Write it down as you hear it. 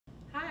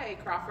Hi,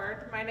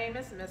 Crawford. My name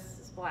is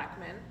Mrs.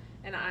 Blackman,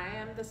 and I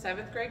am the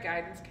 7th grade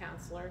guidance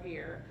counselor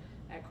here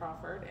at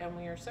Crawford, and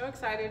we are so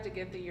excited to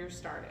get the year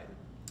started.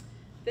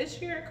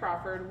 This year at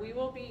Crawford, we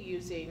will be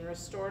using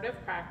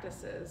restorative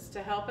practices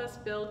to help us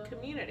build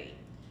community.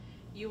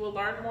 You will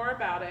learn more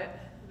about it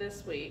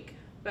this week,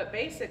 but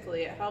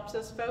basically it helps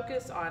us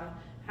focus on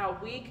how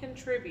we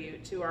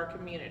contribute to our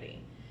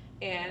community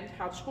and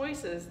how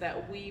choices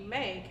that we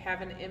make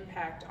have an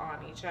impact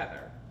on each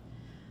other.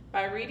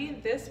 By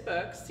reading this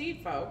book,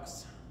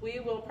 Seedfolks, we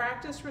will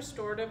practice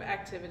restorative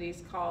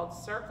activities called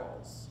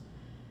circles.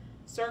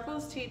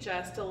 Circles teach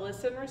us to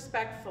listen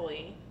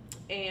respectfully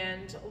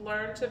and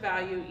learn to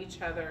value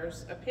each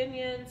other's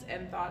opinions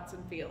and thoughts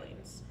and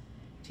feelings.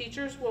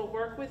 Teachers will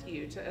work with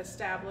you to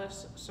establish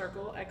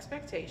circle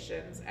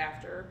expectations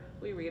after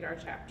we read our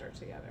chapter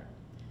together.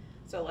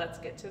 So let's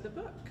get to the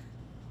book.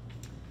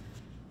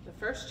 The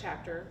first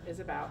chapter is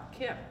about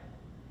Kim.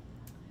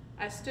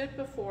 I stood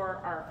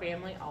before our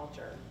family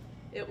altar.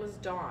 It was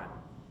dawn.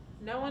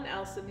 No one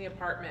else in the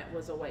apartment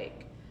was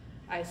awake.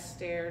 I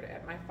stared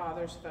at my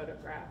father's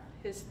photograph,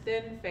 his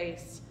thin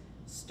face,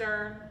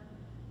 stern,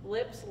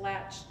 lips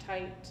latched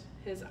tight,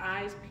 his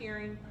eyes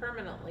peering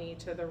permanently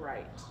to the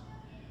right.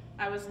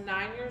 I was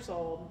 9 years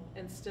old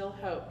and still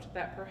hoped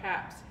that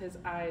perhaps his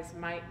eyes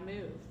might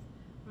move,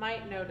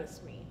 might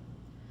notice me.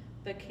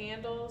 The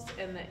candles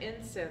and the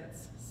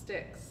incense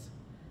sticks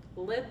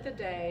lit the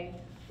day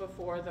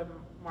before the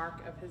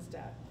mark of his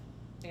death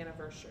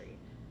anniversary.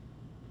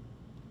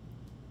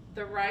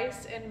 The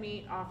rice and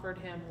meat offered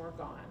him were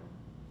gone.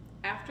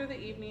 After the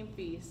evening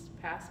feast,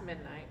 past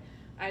midnight,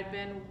 I'd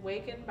been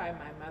wakened by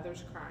my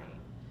mother's crying.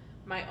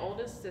 My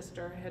oldest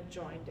sister had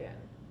joined in.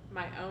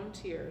 My own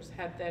tears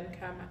had then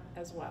come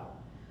as well,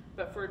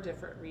 but for a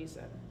different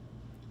reason.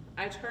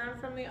 I turned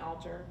from the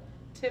altar,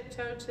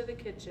 tiptoed to the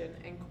kitchen,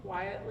 and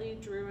quietly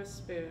drew a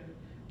spoon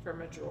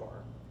from a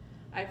drawer.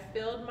 I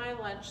filled my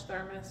lunch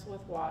thermos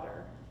with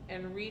water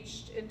and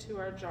reached into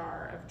our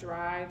jar of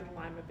dried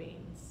lima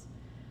beans.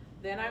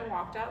 Then I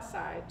walked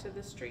outside to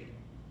the street.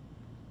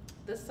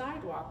 The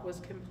sidewalk was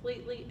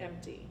completely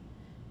empty.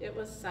 It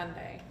was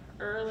Sunday,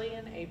 early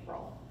in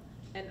April.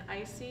 An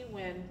icy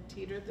wind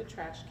teetered the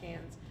trash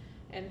cans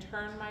and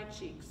turned my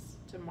cheeks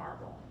to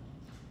marble.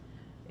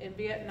 In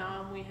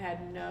Vietnam, we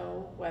had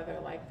no weather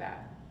like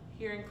that.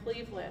 Here in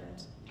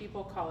Cleveland,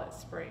 people call it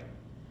spring.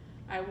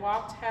 I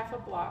walked half a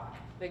block,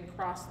 then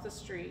crossed the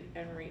street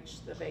and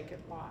reached the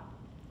vacant lot.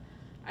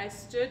 I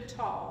stood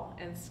tall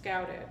and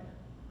scouted.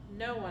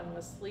 No one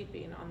was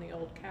sleeping on the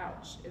old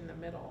couch in the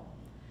middle.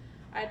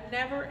 I'd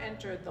never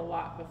entered the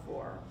lot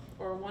before,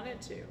 or wanted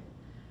to.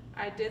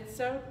 I did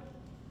so,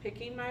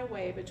 picking my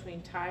way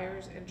between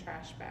tires and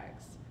trash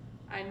bags.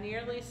 I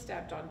nearly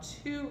stepped on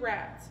 2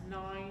 rats,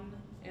 gnawing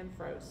and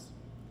froze.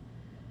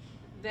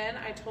 Then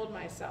I told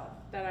myself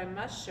that I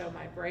must show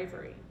my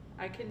bravery.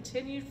 I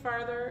continued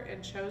farther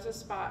and chose a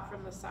spot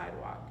from the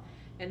sidewalk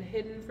and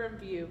hidden from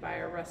view by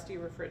a rusty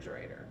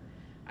refrigerator.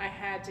 I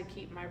had to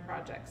keep my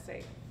project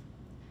safe.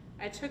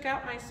 I took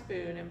out my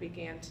spoon and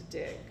began to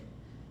dig.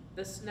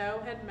 The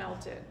snow had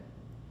melted,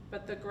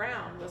 but the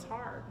ground was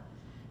hard.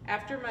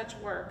 After much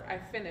work, I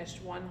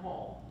finished 1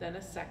 hole, then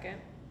a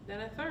second, then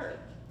a third.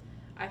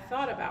 I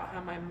thought about how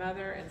my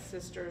mother and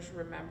sisters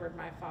remembered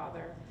my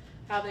father,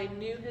 how they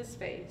knew his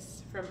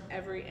face from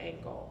every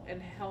angle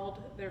and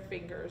held their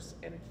fingers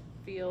and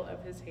feel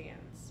of his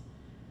hands.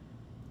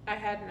 I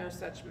had no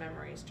such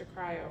memories to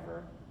cry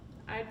over.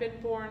 I'd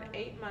been born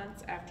 8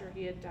 months after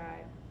he had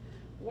died.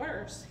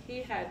 Worse,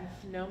 he had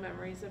no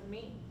memories of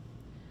me.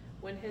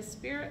 When his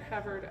spirit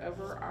hovered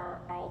over our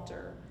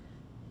altar,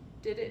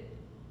 did it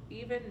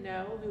even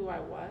know who I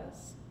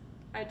was?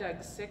 I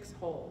dug 6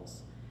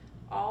 holes.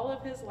 All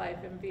of his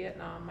life in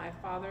Vietnam, my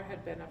father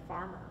had been a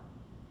farmer.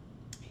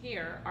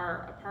 Here,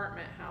 our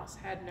apartment house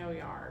had no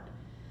yard,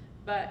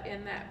 but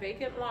in that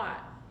vacant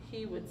lot,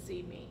 he would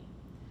see me.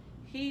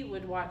 He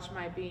would watch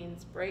my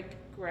beans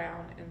break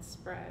ground and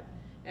spread,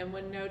 and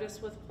would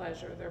notice with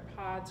pleasure their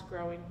pods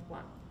growing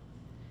plump.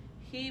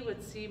 He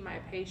would see my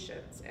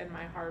patience and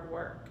my hard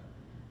work.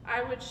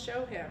 I would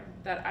show him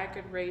that I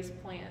could raise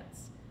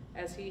plants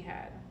as he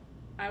had.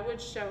 I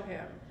would show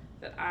him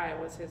that I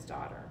was his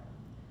daughter.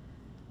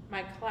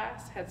 My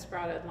class had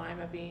sprouted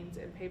lima beans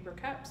in paper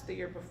cups the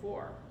year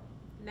before.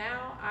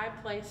 Now I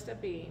placed a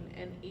bean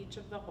in each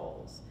of the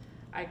holes.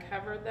 I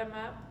covered them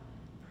up,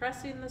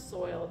 pressing the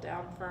soil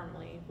down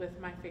firmly with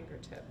my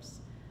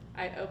fingertips.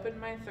 I opened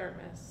my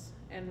thermos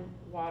and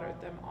watered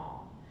them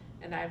all,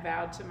 and I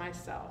vowed to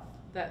myself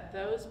that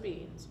those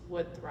beans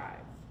would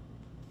thrive.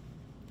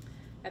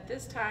 At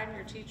this time,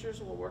 your teachers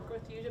will work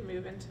with you to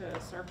move into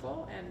a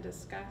circle and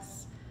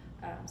discuss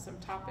some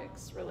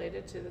topics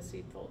related to the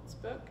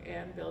Seedfolks book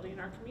and building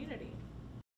our community.